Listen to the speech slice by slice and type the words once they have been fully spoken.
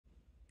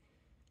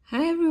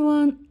Hi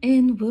everyone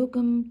and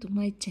welcome to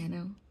my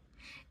channel.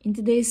 In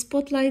today's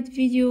spotlight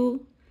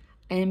video,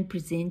 I am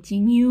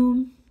presenting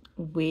you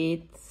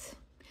with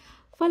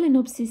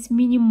Phalaenopsis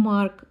mini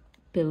Mark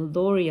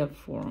Peloric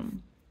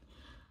form.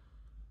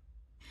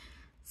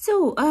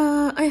 So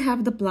I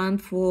have the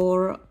plant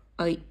for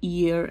a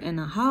year and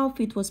a half.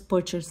 It was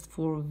purchased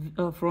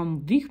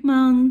from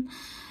Wichmann,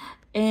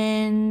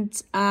 and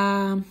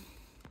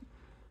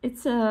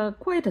it's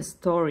quite a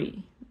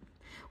story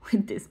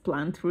with this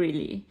plant,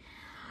 really.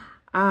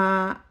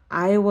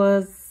 I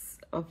was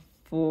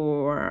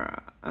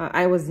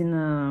in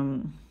a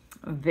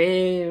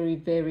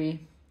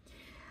very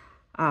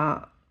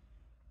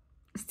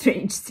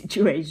strange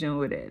situation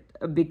with it,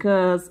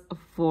 because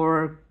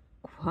for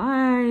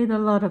quite a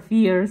lot of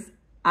years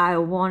I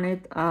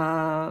wanted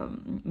a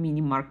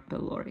mini Mark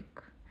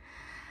Peloric,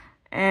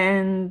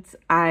 and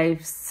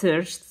I've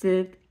searched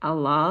it a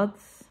lot.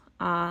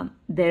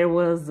 There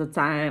was a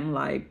time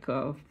like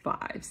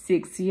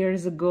 5-6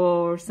 years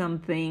ago or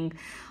something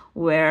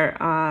where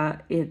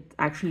it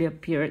actually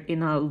appeared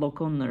in a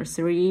local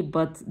nursery,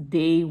 but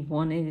they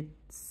wanted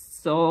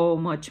so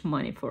much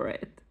money for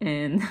it,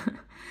 and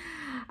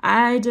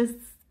I just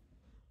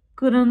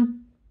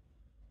couldn't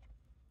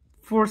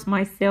force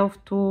myself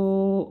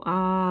to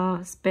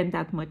spend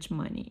that much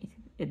money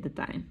at the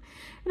time.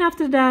 And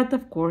after that,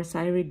 of course,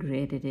 I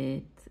regretted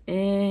it,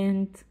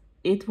 and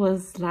it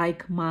was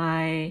like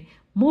my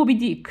Moby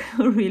Dick,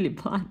 really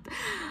plant.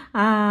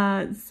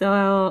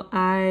 So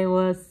I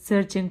was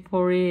searching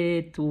for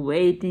it,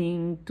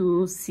 waiting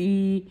to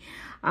see.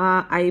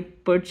 I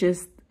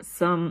purchased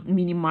some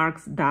mini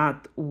marks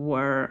that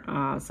were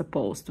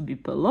supposed to be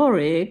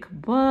Peloric,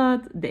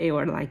 but they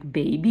were like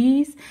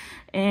babies,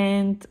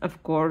 and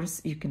of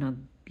course you cannot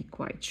be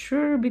quite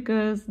sure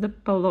because the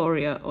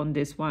Peloric on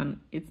this one,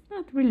 it's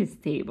not really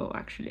stable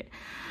actually.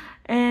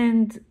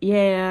 And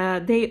yeah,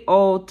 they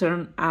all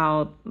turn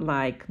out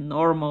like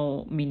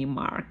normal mini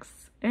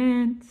marks.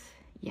 And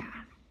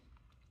yeah,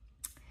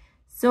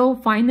 so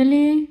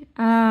finally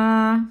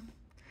oh,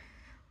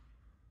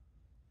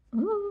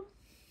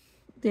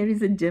 there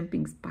is a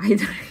jumping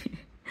spider.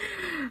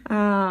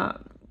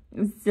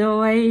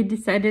 So I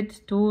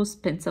decided to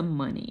spend some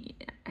money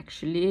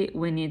actually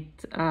when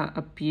it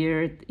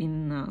appeared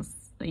in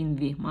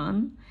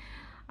Wichmann,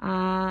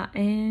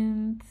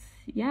 and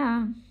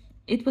yeah,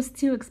 it was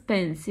still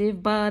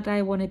expensive, but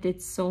I wanted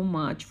it so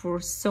much for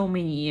so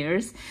many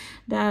years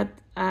that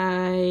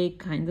I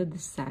kind of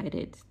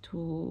decided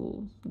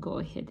to go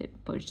ahead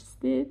and purchase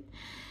it.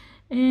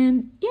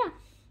 And yeah,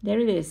 there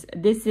it is.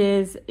 This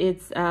is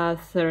its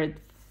third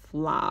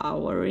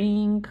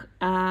flowering.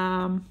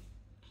 And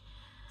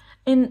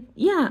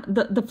yeah,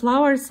 the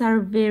flowers are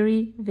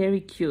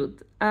very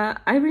cute.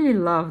 I really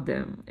love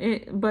them,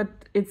 but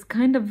it's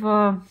kind of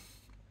a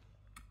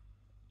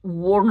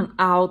worn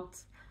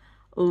out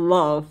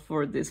love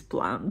for this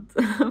plant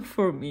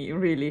for me,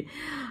 really.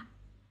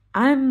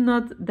 I'm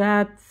not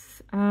that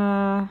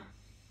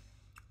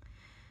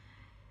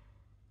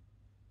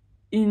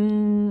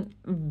in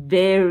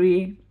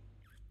very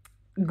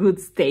good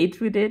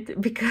state with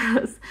it,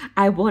 because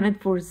I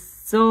wanted for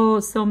so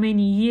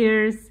many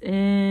years,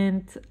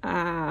 and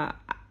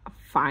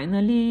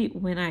finally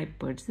when I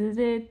purchased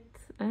it,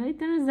 it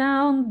turns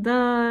out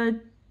the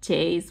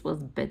chase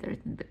was better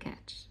than the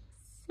catch.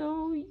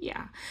 So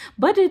yeah,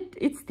 but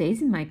it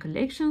stays in my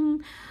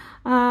collection.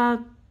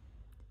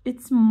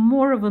 It's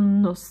more of a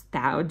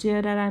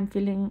nostalgia that I'm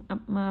feeling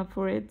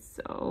for it.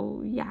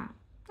 So yeah,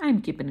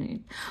 I'm keeping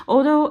it.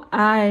 Although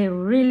I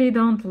really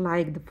don't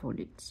like the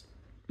foliage.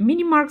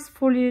 Mini Mark's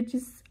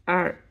foliages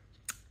are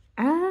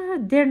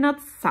they're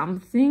not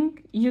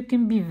something you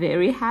can be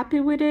very happy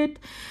with it.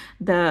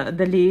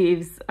 The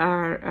leaves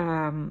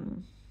are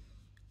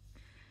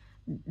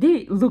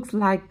they look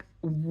like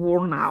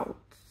worn out.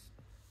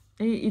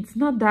 It's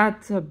not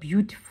that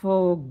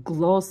beautiful,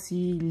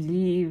 glossy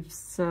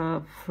leaves,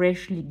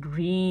 freshly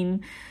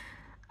green.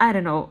 I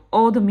don't know.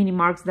 All the mini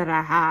marks that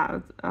I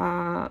had,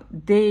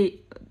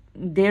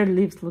 their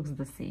leaves looks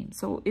the same.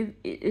 So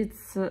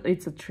it's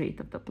a trait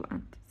of the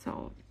plant.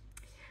 So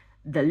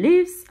the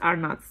leaves are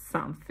not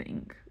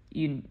something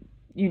you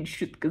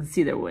should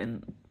consider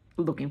when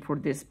looking for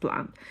this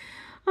plant.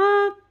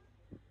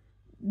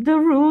 The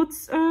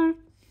roots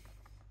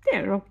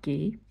they're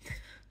okay.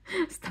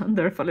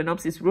 Standard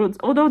Phalaenopsis roots,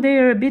 although they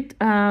are a bit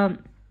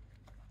I'm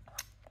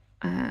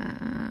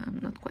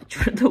not quite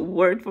sure the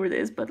word for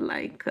this, but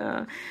like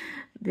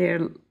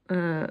they're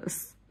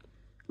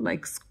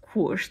like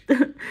squished.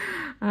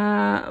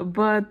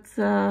 But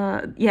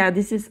yeah,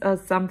 this is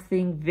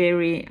something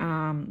very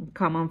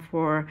common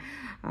for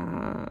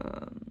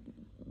the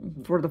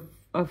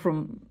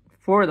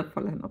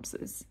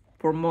Phalaenopsis,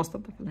 for most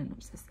of the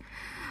Phalaenopsis,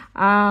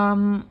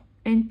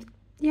 and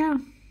yeah,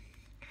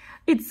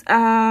 it's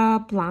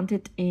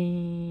planted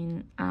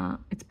in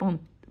it's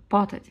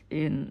potted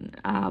in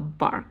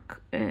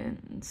bark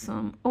and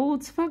some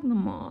old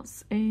sphagnum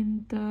moss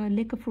and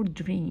leca for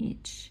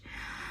drainage.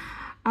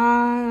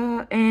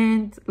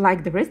 And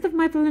like the rest of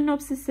my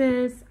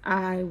Phalaenopsis,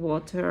 I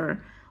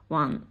water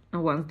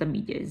once the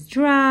media is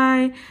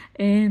dry,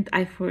 and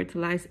I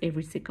fertilize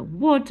every second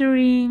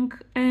watering.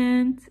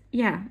 And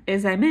yeah,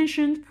 as I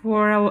mentioned,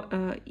 for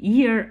a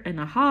year and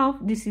a half,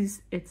 this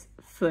is its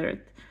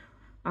third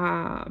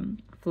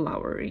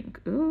flowering.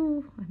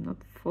 Oh, I'm not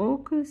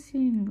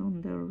focusing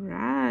on the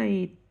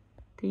right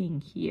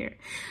thing here.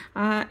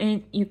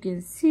 And you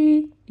can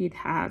see it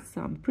has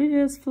some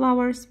previous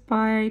flower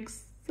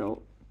spikes.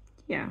 So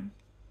yeah,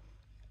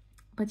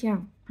 but yeah,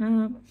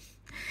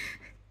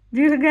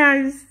 do you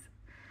guys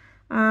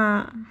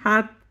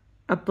had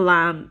a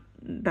plan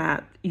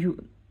that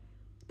you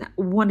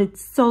wanted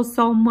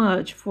so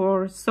much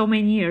for so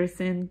many years,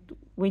 and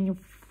when you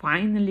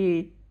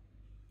finally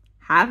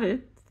have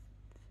it,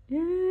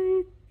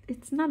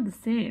 it's not the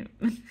same.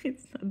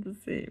 It's not the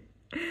same.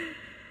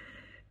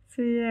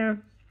 So yeah,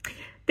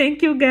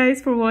 thank you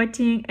guys for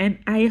watching, and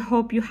I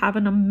hope you have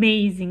an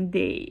amazing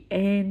day,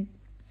 and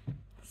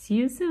see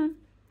you soon.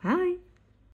 Bye.